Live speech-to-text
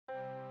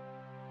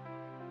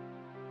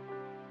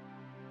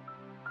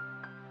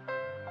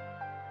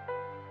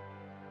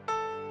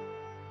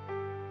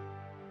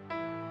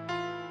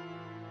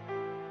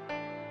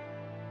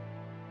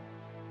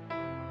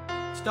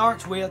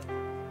starts with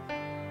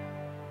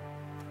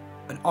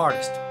an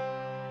artist.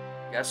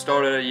 I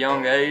started at a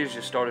young age,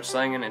 just started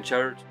singing in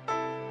church.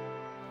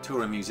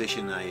 Touring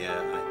musician,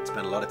 I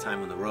spent a lot of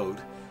time on the road.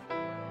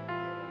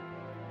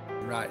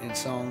 Writing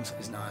songs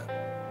is not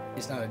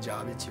a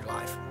job, it's your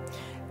life.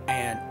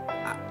 And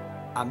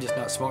I'm just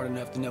not smart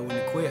enough to know when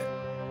to quit.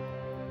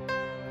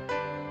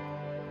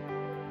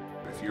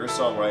 If you're a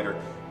songwriter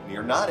and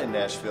you're not in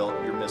Nashville,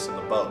 you're missing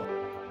the boat.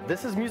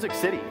 This is Music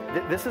City.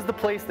 This is the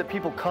place that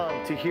people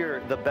come to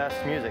hear the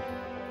best music.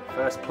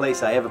 First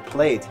place I ever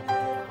played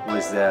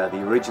was the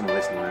original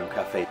Listening Room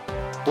Cafe.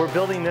 We're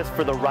building this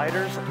for the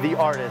writers, the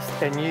artists,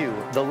 and you,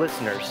 the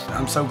listeners.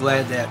 I'm so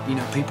glad that,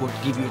 people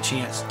give you a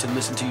chance to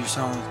listen to your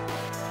songs.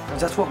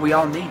 Because that's what we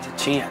all need, a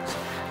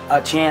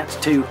chance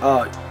to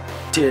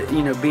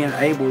being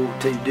able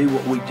to do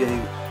what we do.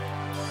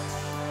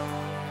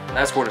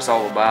 That's what it's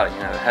all about,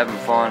 having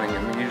fun in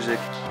your music.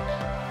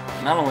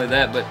 Not only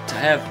that, but to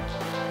have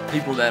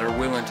people that are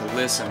willing to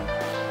listen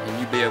and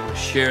you be able to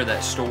share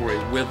that story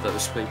with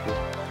those people.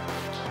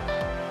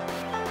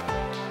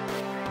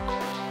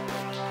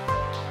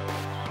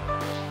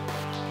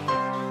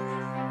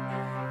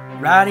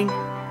 Writing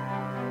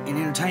and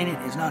entertaining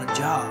is not a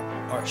job,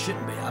 or it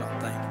shouldn't be, I don't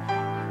think.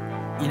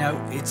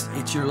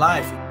 It's your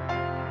life.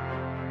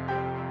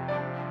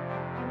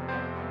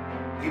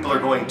 People are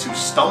going to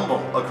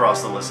stumble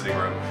across the listening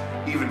room,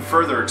 even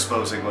further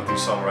exposing what these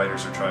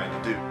songwriters are trying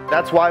to do.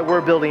 That's why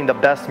we're building the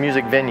best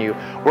music venue.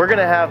 We're going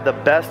to have the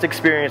best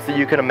experience that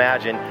you can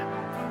imagine.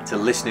 It's a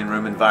listening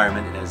room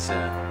environment. It has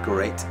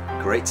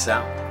great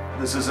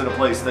sound. This isn't a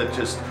place that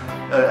just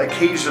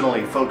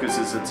occasionally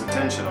focuses its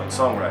attention on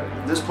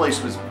songwriting. This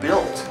place was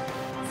built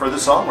for the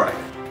songwriting.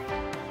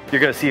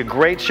 You're going to see a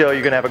great show.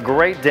 You're going to have a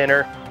great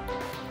dinner.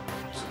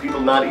 So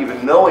people not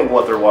even knowing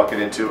what they're walking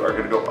into are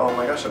going to go, oh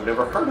my gosh, I've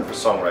never heard of a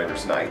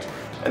songwriter's night.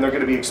 And they're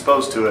going to be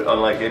exposed to it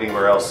unlike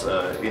anywhere else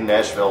in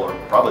Nashville or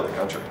probably the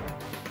country.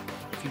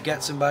 If you've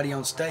got somebody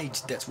on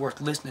stage that's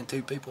worth listening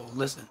to, people will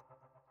listen.